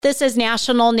This is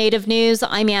National Native News.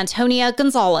 I'm Antonia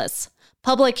Gonzalez.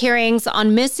 Public hearings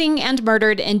on missing and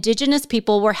murdered Indigenous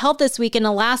people were held this week in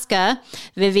Alaska.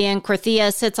 Vivian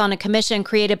Corthia sits on a commission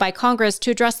created by Congress to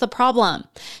address the problem.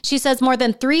 She says more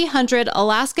than 300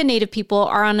 Alaska Native people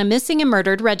are on a missing and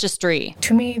murdered registry.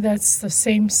 To me, that's the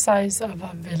same size of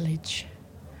a village,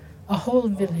 a whole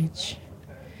village.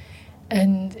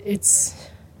 And it's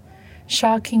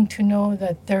shocking to know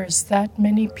that there's that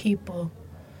many people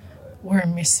were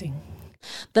missing.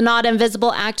 The Not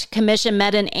Invisible Act Commission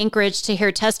met in Anchorage to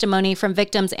hear testimony from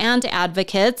victims and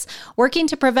advocates working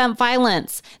to prevent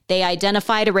violence. They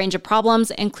identified a range of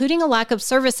problems, including a lack of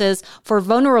services for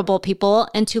vulnerable people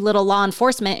and too little law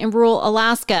enforcement in rural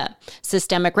Alaska.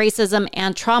 Systemic racism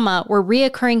and trauma were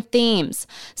reoccurring themes.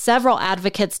 Several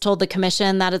advocates told the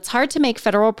commission that it's hard to make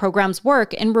federal programs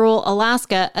work in rural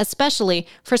Alaska, especially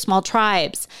for small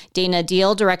tribes. Dana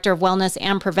Deal, Director of Wellness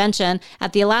and Prevention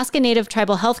at the Alaska Native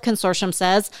Tribal Health Consortium,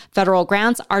 says federal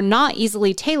grants are not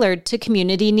easily tailored to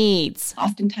community needs.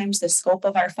 Oftentimes the scope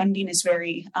of our funding is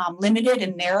very limited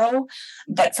and narrow,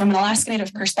 but from an Alaska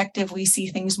Native perspective, we see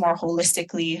things more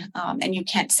holistically, and you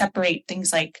can't separate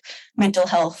things like mental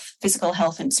health, physical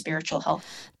health, and spiritual health.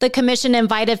 The commission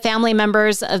invited family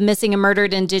members of missing and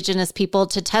murdered Indigenous people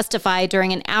to testify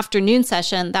during an afternoon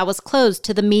session that was closed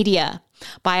to the media.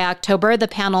 By October, the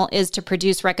panel is to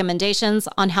produce recommendations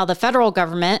on how the federal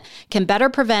government can better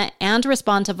prevent and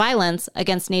respond to violence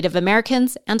against Native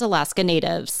Americans and Alaska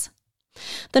Natives.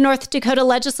 The North Dakota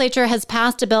legislature has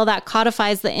passed a bill that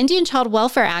codifies the Indian Child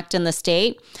Welfare Act in the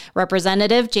state.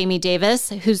 Representative Jamie Davis,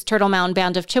 whose Turtle Mountain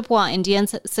Band of Chippewa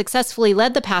Indians successfully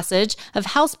led the passage of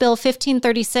House Bill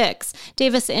 1536.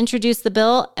 Davis introduced the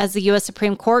bill as the U.S.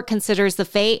 Supreme Court considers the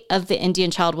fate of the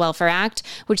Indian Child Welfare Act,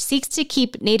 which seeks to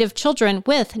keep Native children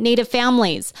with Native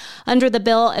families. Under the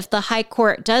bill, if the High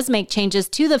Court does make changes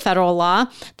to the federal law,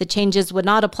 the changes would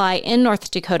not apply in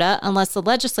North Dakota unless the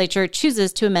legislature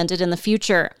chooses to amend it in the future.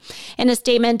 In a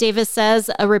statement, Davis says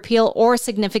a repeal or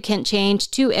significant change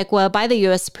to ICWA by the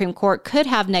U.S. Supreme Court could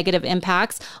have negative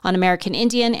impacts on American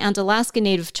Indian and Alaska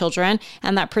Native children,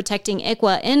 and that protecting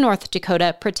ICWA in North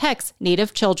Dakota protects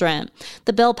Native children.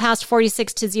 The bill passed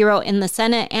 46-0 in the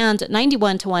Senate and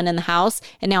 91-1 in the House,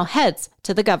 and now heads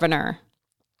to the governor.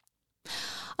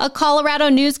 A Colorado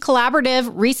News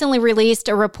Collaborative recently released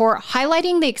a report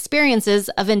highlighting the experiences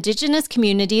of Indigenous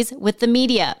communities with the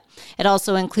media. It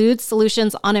also includes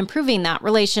solutions on improving that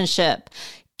relationship.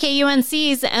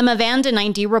 KUNC's Emma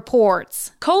Vandeninde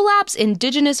reports. CoLab's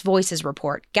Indigenous Voices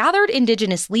report gathered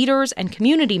Indigenous leaders and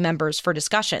community members for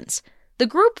discussions. The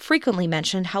group frequently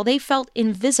mentioned how they felt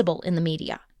invisible in the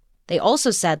media. They also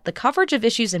said the coverage of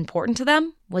issues important to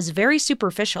them was very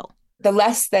superficial. The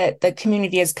less that the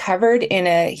community is covered in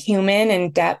a human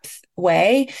and depth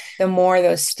way, the more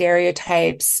those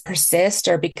stereotypes persist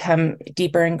or become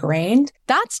deeper ingrained.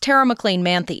 That's Tara McLean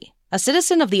Manthe, a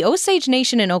citizen of the Osage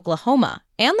Nation in Oklahoma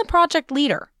and the project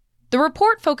leader. The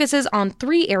report focuses on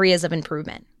 3 areas of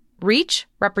improvement: reach,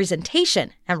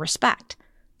 representation, and respect.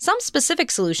 Some specific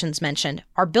solutions mentioned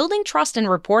are building trust in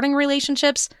reporting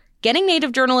relationships, getting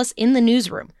Native journalists in the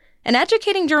newsroom, and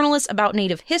educating journalists about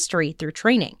Native history through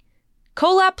training.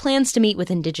 CoLab plans to meet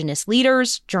with Indigenous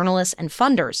leaders, journalists, and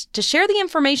funders to share the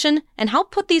information and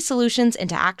help put these solutions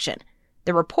into action.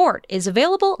 The report is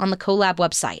available on the CoLab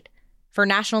website. For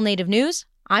National Native News,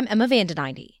 I'm Emma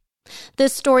Vandeninde.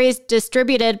 This story is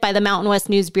distributed by the Mountain West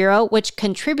News Bureau, which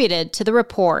contributed to the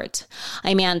report.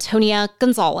 I'm Antonia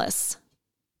Gonzalez.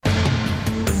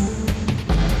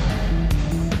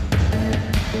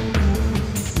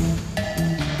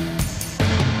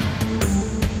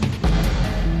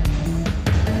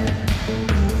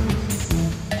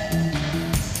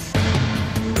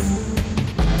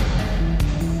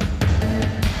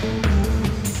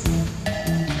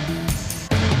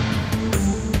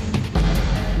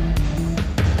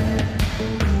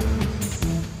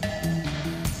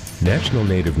 National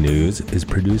Native News is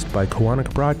produced by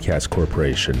Koahnic Broadcast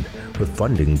Corporation with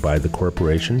funding by the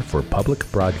Corporation for Public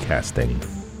Broadcasting.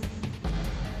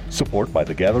 Support by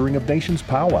the Gathering of Nations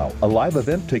Powwow, a live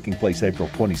event taking place April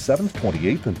 27th,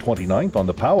 28th, and 29th on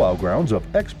the powwow grounds of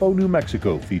Expo, New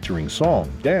Mexico, featuring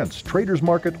song, dance, traders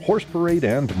market, horse parade,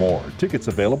 and more. Tickets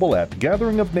available at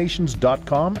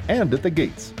gatheringofnations.com and at the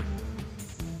gates.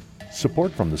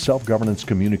 Support from the Self-Governance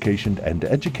Communication and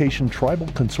Education Tribal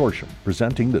Consortium,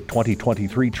 presenting the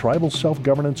 2023 Tribal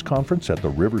Self-Governance Conference at the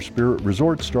River Spirit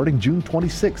Resort starting June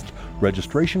 26th.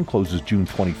 Registration closes June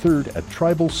 23rd at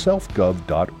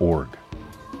tribalselfgov.org.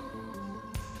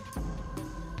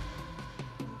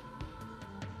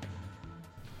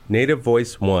 Native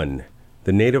Voice One,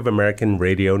 the Native American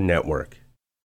Radio Network.